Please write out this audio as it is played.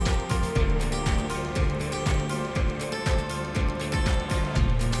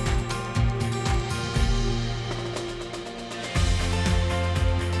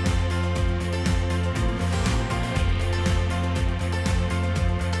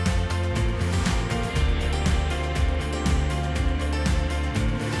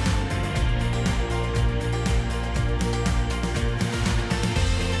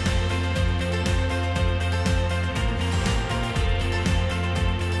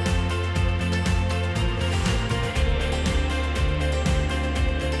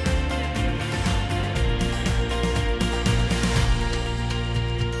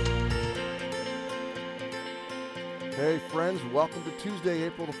and welcome to Tuesday,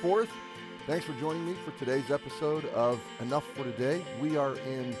 April the 4th. Thanks for joining me for today's episode of Enough for Today. We are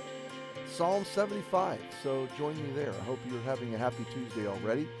in Psalm 75, so join me there. I hope you're having a happy Tuesday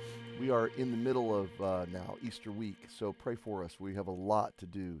already. We are in the middle of now Easter week, so pray for us. We have a lot to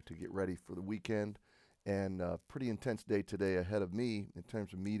do to get ready for the weekend, and a pretty intense day today ahead of me in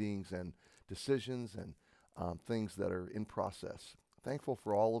terms of meetings and decisions and things that are in process. Thankful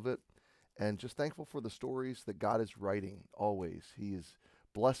for all of it. And just thankful for the stories that God is writing always. He is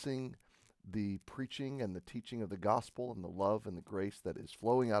blessing the preaching and the teaching of the gospel and the love and the grace that is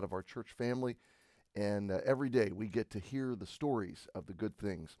flowing out of our church family. And every day we get to hear the stories of the good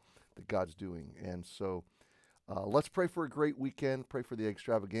things that God's doing. And so let's pray for a great weekend. Pray for the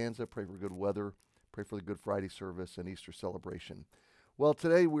extravaganza. Pray for good weather. Pray for the Good Friday service and Easter celebration. Well,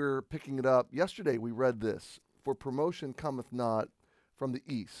 today we're picking it up. Yesterday we read this. For promotion cometh not from the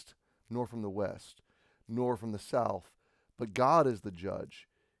east, nor from the west, nor from the south, but God is the judge.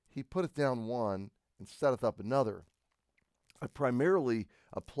 He putteth down one and setteth up another. I primarily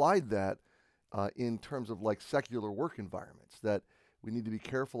applied that in terms of like secular work environments, that we need to be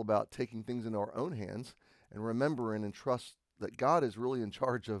careful about taking things into our own hands and remember and trust that God is really in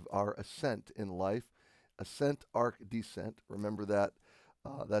charge of our ascent in life. Ascent, arc, descent. Remember that.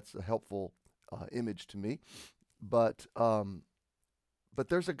 That's a helpful image to me. But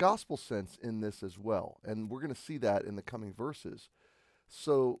there's a gospel sense in this as well, and we're going to see that in the coming verses.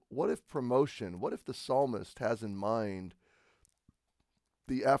 So what if the psalmist has in mind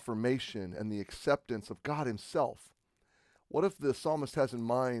the affirmation and the acceptance of God himself? What if the psalmist has in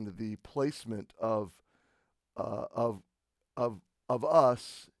mind the placement of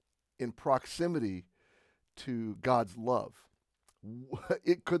us in proximity to God's love?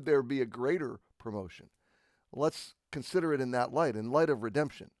 Could there be a greater promotion? Let's consider it in that light of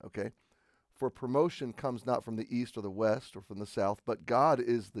redemption, okay? For promotion comes not from the east or the west or from the south, but God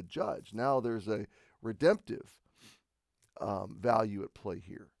is the judge. Now there's a redemptive value at play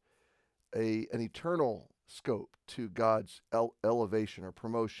here, an eternal scope to God's elevation or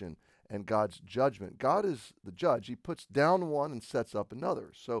promotion and God's judgment. God is the judge. He puts down one and sets up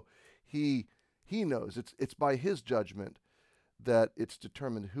another. So he knows it's by his judgment that it's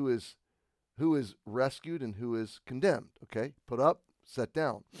determined who is rescued and who is condemned, okay? Put up, set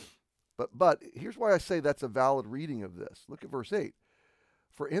down. But here's why I say that's a valid reading of this. Look at verse 8.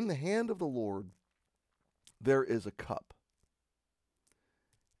 For in the hand of the Lord there is a cup,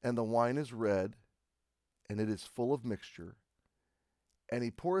 and the wine is red, and it is full of mixture, and he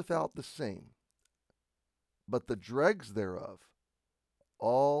poureth out the same. But the dregs thereof,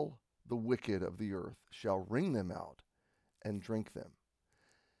 all the wicked of the earth shall wring them out and drink them.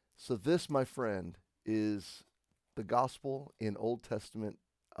 So this, my friend, is the gospel in Old Testament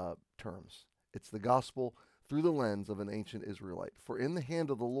terms. It's the gospel through the lens of an ancient Israelite. For in the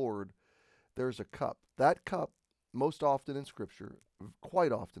hand of the Lord, there's a cup. That cup, most often in Scripture,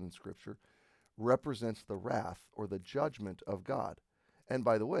 quite often in Scripture, represents the wrath or the judgment of God. And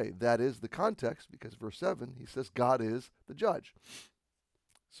by the way, that is the context, because verse 7, he says God is the judge.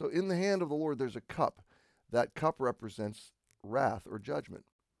 So in the hand of the Lord, there's a cup. That cup represents wrath or judgment.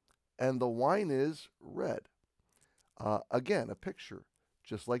 And the wine is red. Again, a picture.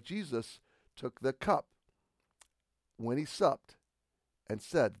 Just like Jesus took the cup when he supped and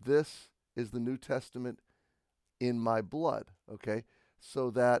said, this is the New Testament in my blood. Okay?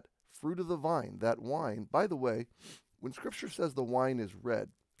 So that fruit of the vine, that wine, by the way, when Scripture says the wine is red,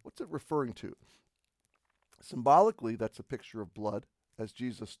 what's it referring to? Symbolically, that's a picture of blood, as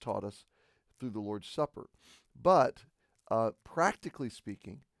Jesus taught us through the Lord's Supper. But practically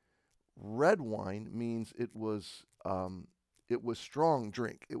speaking, red wine means it was strong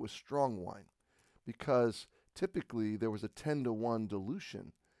drink. It was strong wine, because typically there was a 10-to-1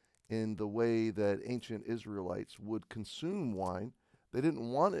 dilution in the way that ancient Israelites would consume wine. They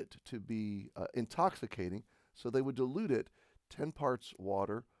didn't want it to be intoxicating, so they would dilute it 10 parts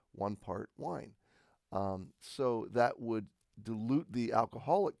water, 1 part wine. So that would dilute the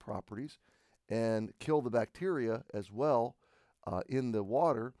alcoholic properties and kill the bacteria as well in the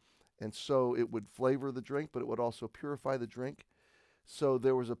water. And so it would flavor the drink, but it would also purify the drink. So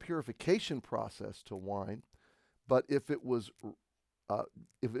there was a purification process to wine. But if it was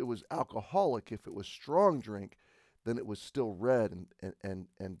alcoholic, if it was strong drink, then it was still red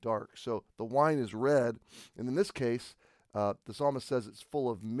and dark. So the wine is red, and in this case, the psalmist says it's full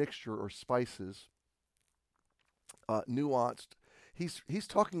of mixture or spices, nuanced. He's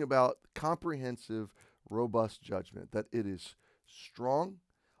talking about comprehensive, robust judgment, that it is strong,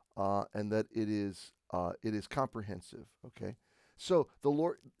 and that it is comprehensive. Okay, so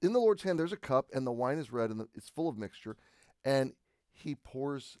in the Lord's hand there's a cup, and the wine is red, and it's full of mixture, and he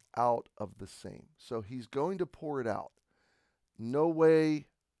pours out of the same. So he's going to pour it out. No way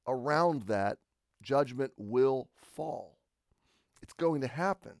around that. Judgment will fall. It's going to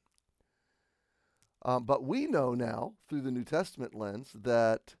happen. But we know now, through the New Testament lens,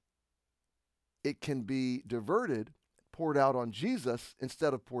 that it can be diverted, poured out on Jesus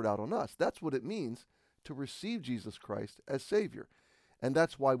instead of poured out on us. That's what it means to receive Jesus Christ as Savior. And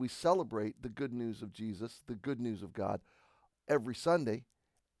that's why we celebrate the good news of Jesus, the good news of God, every Sunday,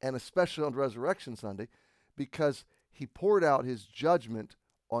 and especially on Resurrection Sunday, because he poured out his judgment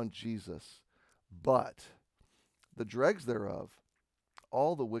on Jesus. But the dregs thereof,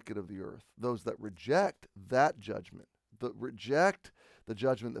 all the wicked of the earth, those that reject that judgment, that reject the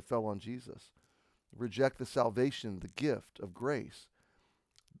judgment that fell on Jesus, reject the salvation, the gift of grace,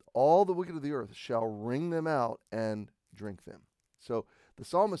 all the wicked of the earth shall wring them out and drink them. So the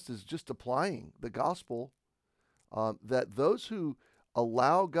psalmist is just applying the gospel, that those who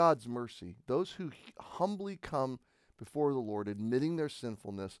allow God's mercy, those who humbly come before the Lord, admitting their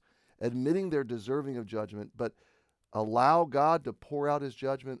sinfulness, admitting they're deserving of judgment, but allow God to pour out his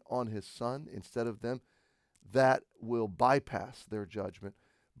judgment on his Son instead of them, that will bypass their judgment.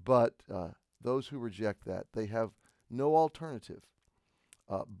 But those who reject that, they have no alternative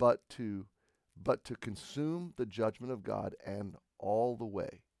but to consume the judgment of God, and all the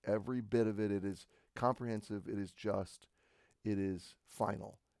way. Every bit of it. It is comprehensive. It is just. It is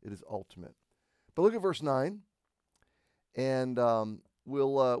final. It is ultimate. But look at verse 9, and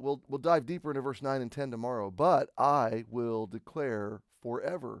we'll dive deeper into verse 9 and 10 tomorrow. But I will declare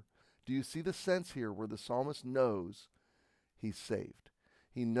forever. Do you see the sense here where the psalmist knows he's saved?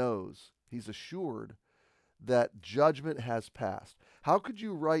 He knows, he's assured that judgment has passed. How could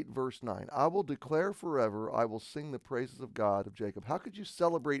you write verse 9? I will declare forever, I will sing the praises of God of Jacob. How could you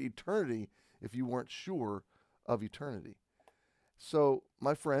celebrate eternity if you weren't sure of eternity? So,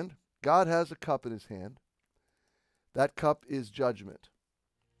 my friend, God has a cup in his hand. That cup is judgment.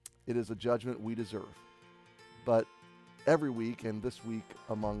 It is a judgment we deserve. But every week, and this week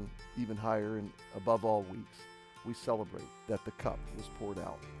among even higher and above all weeks, we celebrate that the cup was poured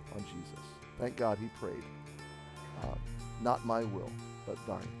out on Jesus. Thank God he prayed, not my will, but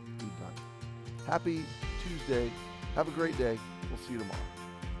thine be done. Happy Tuesday. Have a great day. We'll see you tomorrow.